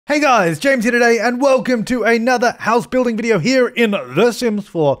Hey guys, James here today and welcome to another house building video here in The Sims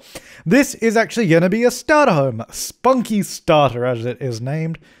 4. This is actually going to be a starter home, Spunky Starter as it is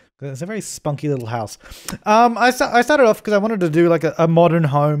named. It's a very spunky little house. I started off because I wanted to do like a modern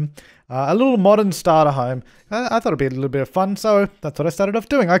home, a little modern starter home. I thought it'd be a little bit of fun, so that's what I started off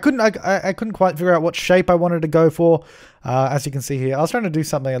doing. I couldn't quite figure out what shape I wanted to go for. As you can see here, I was trying to do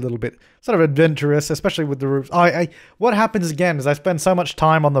something a little bit sort of adventurous, especially with the roofs. What happens again is I spend so much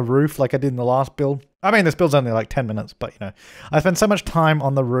time on the roof like I did in the last build. I mean, this build's only like 10 minutes, but you know, I spend so much time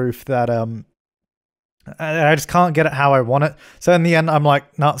on the roof that I just can't get it how I want it. So in the end, I'm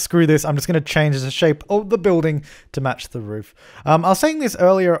like, nah, screw this. I'm just going to change the shape of the building to match the roof. I was saying this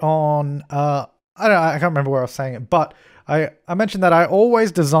earlier on, I can't remember where I was saying it, but I mentioned that I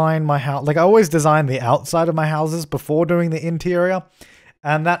always design my house, like I always design the outside of my houses before doing the interior.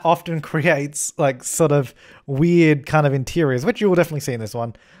 And that often creates like sort of weird kind of interiors, which you will definitely see in this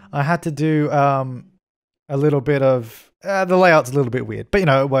one. I had to do a little bit of... the layout's a little bit weird, but you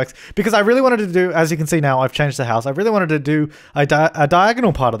know, it works. Because I really wanted to do, as you can see now, I've changed the house. I really wanted to do a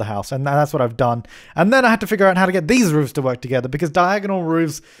diagonal part of the house, and that's what I've done. And then I had to figure out how to get these roofs to work together, because diagonal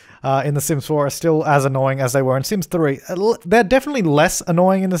roofs in The Sims 4 are still as annoying as they were in Sims 3. They're definitely less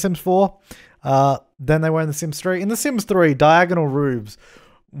annoying in The Sims 4 than they were in The Sims 3. In The Sims 3, diagonal roofs,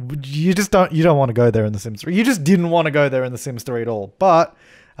 you don't want to go there in The Sims 3. You just didn't want to go there in The Sims 3 at all. But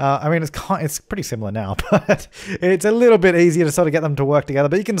I mean, it's pretty similar now, but it's a little bit easier to sort of get them to work together.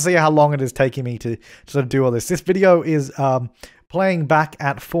 But you can see how long it is taking me to sort of do all this. This video is playing back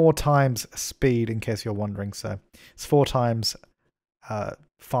at 4 times speed, in case you're wondering. So it's 4 times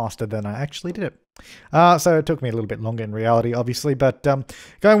faster than I actually did it. So it took me a little bit longer in reality, obviously. But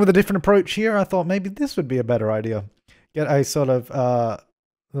going with a different approach here, I thought maybe this would be a better idea. Get a sort of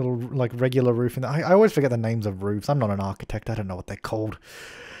little like regular roof. I always forget the names of roofs. I'm not an architect. I don't know what they're called.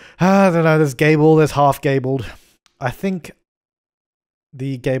 I don't know. There's gable. There's half gabled. I think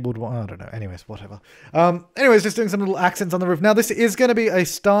the gabled one. I don't know. Anyways, whatever. Anyways, just doing some little accents on the roof. Now, this is going to be a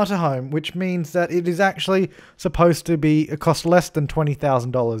starter home, which means that it is actually supposed to be cost less than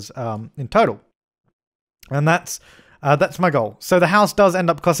 $20,000 in total, and that's my goal. So the house does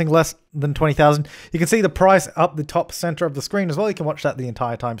end up costing less than $20,000. You can see the price up the top center of the screen as well. You can watch that the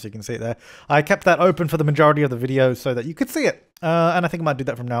entire time, so you can see it there. I kept that open for the majority of the video so that you could see it. And I think I might do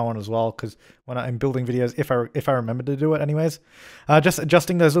that from now on as well, because when I'm building videos, if I remember to do it anyways. Just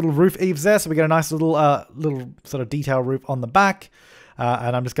adjusting those little roof eaves there, so we get a nice little sort of detail roof on the back.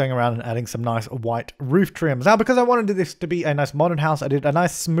 And I'm just going around and adding some nice white roof trims. Now, because I wanted this to be a nice modern house, I did a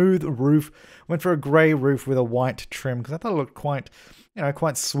nice smooth roof. Went for a grey roof with a white trim, because I thought it looked quite, you know,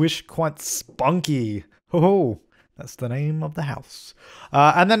 quite swish, quite spunky. Ho-ho! That's the name of the house.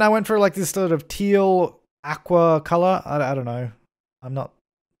 And then I went for like this sort of teal aqua color. I don't know. I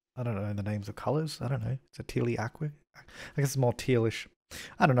don't know the names of colors. I don't know. It's a tealy aqua. I guess it's more tealish.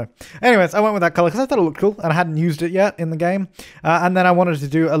 I don't know. Anyways, I went with that color because I thought it looked cool and I hadn't used it yet in the game. And then I wanted to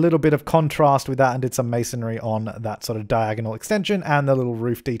do a little bit of contrast with that and did some masonry on that sort of diagonal extension and the little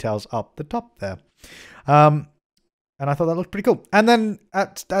roof details up the top there. And I thought that looked pretty cool. And then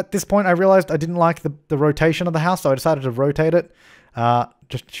at this point, I realized I didn't like the rotation of the house, so I decided to rotate it.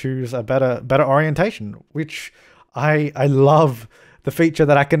 Just choose a better orientation, which I love the feature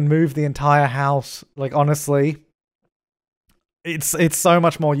that I can move the entire house. Like, honestly, it's so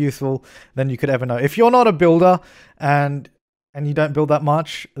much more useful than you could ever know. If you're not a builder and you don't build that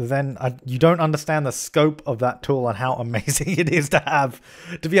much, then you don't understand the scope of that tool and how amazing it is to have.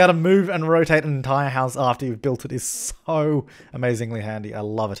 To be able to move and rotate an entire house after you've built it is so amazingly handy. I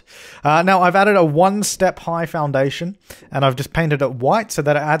love it. Now, I've added a 1-step high foundation, and I've just painted it white so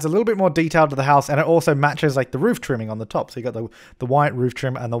that it adds a little bit more detail to the house, and it also matches like the roof trimming on the top. So you got the white roof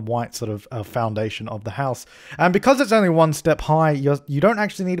trim and the white sort of foundation of the house. And because it's only 1 step high, you don't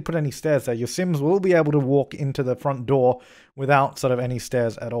actually need to put any stairs there. Your Sims will be able to walk into the front door without sort of any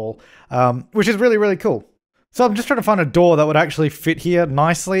stairs at all, which is really, really cool. So I'm just trying to find a door that would actually fit here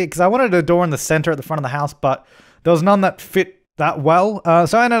nicely, because I wanted a door in the center at the front of the house, but there was none that fit that well.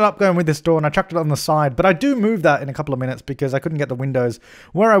 So I ended up going with this door, and I chucked it on the side, but I do move that in a couple of minutes because I couldn't get the windows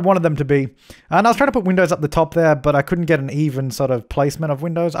where I wanted them to be. And I was trying to put windows up the top there, but I couldn't get an even sort of placement of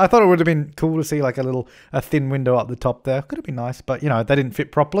windows. I thought it would have been cool to see like a thin window up the top there. Could have been nice, but you know, they didn't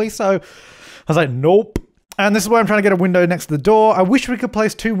fit properly. So I was like, nope. And this is where I'm trying to get a window next to the door. I wish we could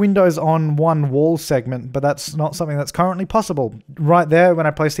place 2 windows on one wall segment, but that's not something that's currently possible. Right there, when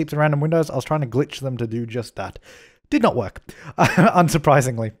I placed heaps of random windows, I was trying to glitch them to do just that. Did not work,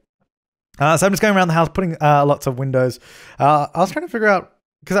 unsurprisingly. So I'm just going around the house, putting lots of windows. I was trying to figure out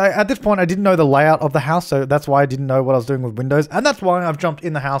because at this point I didn't know the layout of the house, so that's why I didn't know what I was doing with windows, and that's why I've jumped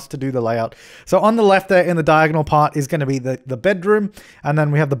in the house to do the layout. So on the left there in the diagonal part is going to be the bedroom, and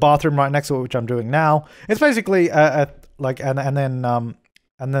then we have the bathroom right next to it, which I'm doing now. It's basically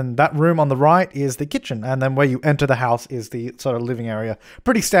and then that room on the right is the kitchen, and then where you enter the house is the sort of living area.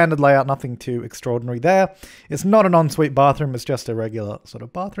 Pretty standard layout, nothing too extraordinary there. It's not an ensuite bathroom, it's just a regular sort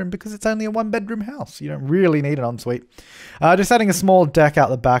of bathroom because it's only a 1-bedroom house. You don't really need an ensuite. Just adding a small deck out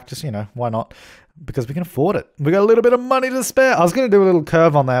the back, just, you know, why not? Because we can afford it. We got a little bit of money to spare. I was going to do a little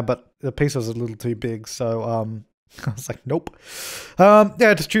curve on there, but the piece was a little too big, so I was like, nope.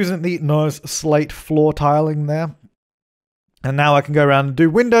 Yeah, just choosing the nice slate floor tiling there. And now I can go around and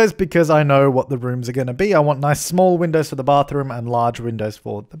do windows because I know what the rooms are going to be. I want nice small windows for the bathroom and large windows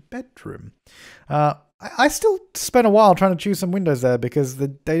for the bedroom. I still spent a while trying to choose some windows there because they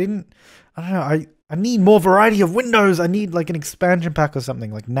didn't... I don't know, I need more variety of windows. I need like an expansion pack or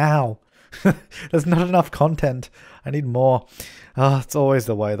something, like now. There's not enough content. I need more. It's always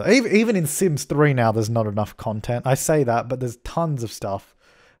the way though. Even in Sims 3 now, there's not enough content. I say that, but there's tons of stuff.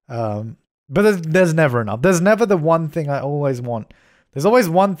 But there's never enough. There's never the one thing I always want. There's always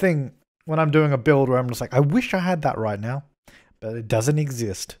one thing when I'm doing a build where I'm just like, I wish I had that right now, but it doesn't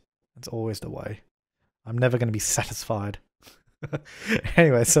exist. It's always the way. I'm never going to be satisfied.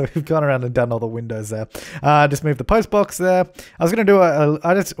 Anyway, so we've gone around and done all the windows there. Just moved the post box there. I was going to do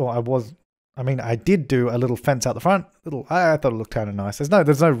I did do a little fence out the front. I thought it looked kind of nice.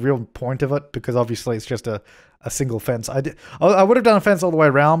 There's no real point of it because obviously it's just a single fence. I would have done a fence all the way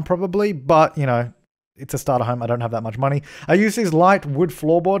around probably, but you know, it's a starter home. I don't have that much money. I use these light wood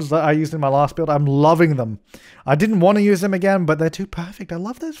floorboards that I used in my last build. I'm loving them. I didn't want to use them again, but they're too perfect. I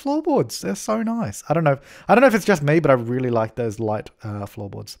love those floorboards. They're so nice. I don't know if it's just me, but I really like those light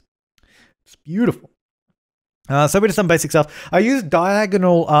floorboards. It's beautiful. So we did some basic stuff. I used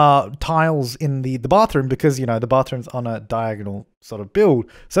diagonal tiles in the bathroom because, you know, the bathroom's on a diagonal sort of build.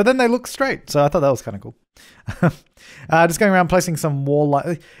 So then they look straight. So I thought that was kind of cool. Just going around placing some wall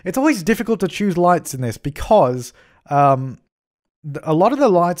light. It's always difficult to choose lights in this because a lot of the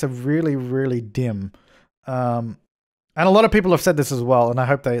lights are really, really dim. And a lot of people have said this as well, and I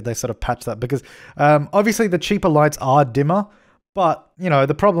hope they sort of patch that because obviously the cheaper lights are dimmer. But, you know,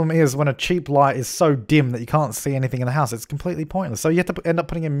 the problem is when a cheap light is so dim that you can't see anything in the house, it's completely pointless. So you have to end up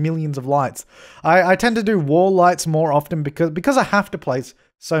putting in millions of lights. I tend to do wall lights more often because I have to place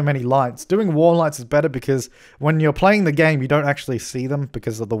so many lights. Doing wall lights is better because when you're playing the game, you don't actually see them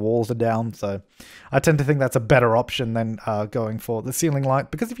because of the walls are down. So I tend to think that's a better option than going for the ceiling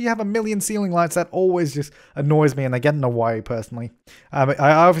light. Because if you have a million ceiling lights, that always just annoys me and they get in the way personally.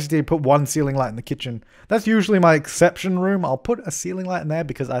 I obviously put one ceiling light in the kitchen. That's usually my exception room. I'll put a ceiling light in there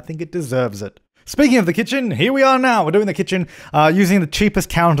because I think it deserves it. Speaking of the kitchen, here we are now. We're doing the kitchen using the cheapest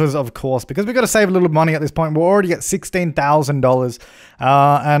counters, of course, because we've got to save a little money at this point. We're already at $16,000,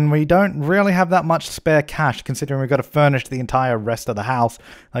 and we don't really have that much spare cash, considering we've got to furnish the entire rest of the house,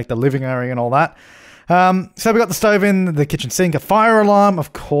 like the living area and all that. So we got the stove in, the kitchen sink, a fire alarm,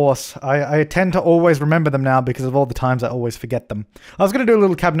 of course. I tend to always remember them now because of all the times I always forget them. I was going to do a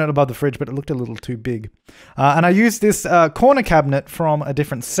little cabinet above the fridge, but it looked a little too big. And I used this corner cabinet from a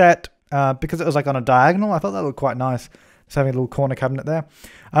different set. Because it was like on a diagonal. I thought that looked quite nice. Just having a little corner cabinet there.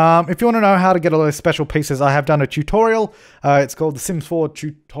 If you want to know how to get all those special pieces, I have done a tutorial. It's called the Sims 4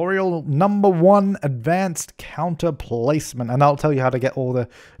 Tutorial #1 Advanced Counter Placement. And that'll tell you how to get all the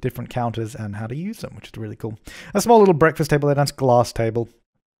different counters and how to use them, which is really cool. A small little breakfast table there. Nice glass table.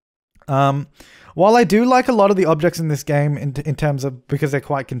 While I do like a lot of the objects in this game in terms of, because they're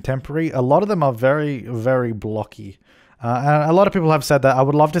quite contemporary, a lot of them are very, very blocky. And a lot of people have said that I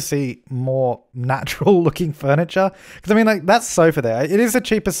would love to see more natural looking furniture. Because I mean, like, that sofa there, it is the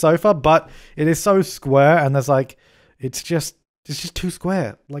cheapest sofa, but it is so square and there's like, it's just too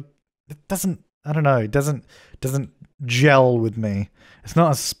square. Like, it doesn't, I don't know, it doesn't gel with me. It's not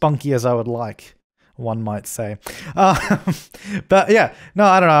as spunky as I would like, one might say. But yeah, no,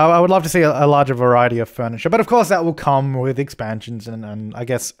 I don't know. I would love to see a larger variety of furniture. But of course that will come with expansions and I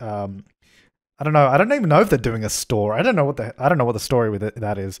guess, I don't know. I don't even know if they're doing a store. I don't know what the story with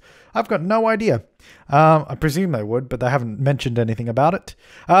that is. I've got no idea. I presume they would, but they haven't mentioned anything about it.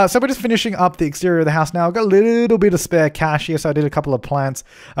 So we're just finishing up the exterior of the house now. I've got a little bit of spare cash here, so I did a couple of plants.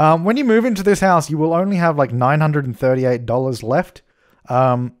 When you move into this house, you will only have like $938 left.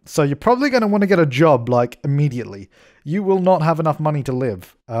 So you're probably going to want to get a job like immediately. You will not have enough money to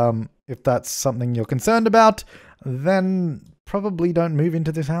live. If that's something you're concerned about, then probably don't move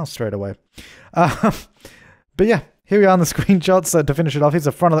into this house straight away. But yeah, here we are on the screenshots. To finish it off, here's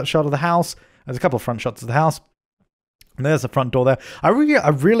a front of that shot of the house. There's a couple of front shots of the house. And there's the front door there. I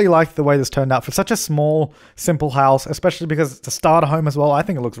really like the way this turned out for such a small, simple house, especially because it's a starter home as well. I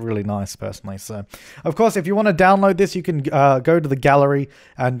think it looks really nice, personally. So, of course, if you want to download this, you can go to the gallery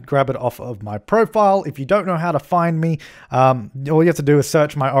and grab it off of my profile. If you don't know how to find me, all you have to do is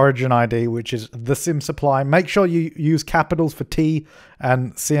search my Origin ID, which is The Sim Supply. Make sure you use capitals for T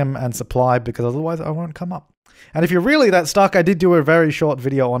and Sim and Supply, because otherwise I won't come up. And if you're really that stuck, I did do a very short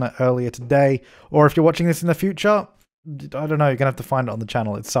video on it earlier today. Or if you're watching this in the future, I don't know, you're gonna have to find it on the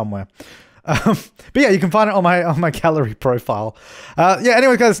channel. It's somewhere. But yeah, you can find it on my gallery profile. Yeah,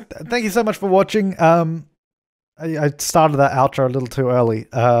 anyway, guys, thank you so much for watching. I started that outro a little too early.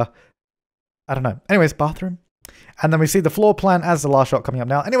 I don't know. Anyways, bathroom. And then we see the floor plan as the last shot coming up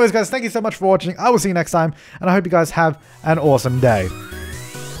now. Anyways, guys, thank you so much for watching. I will see you next time, and I hope you guys have an awesome day.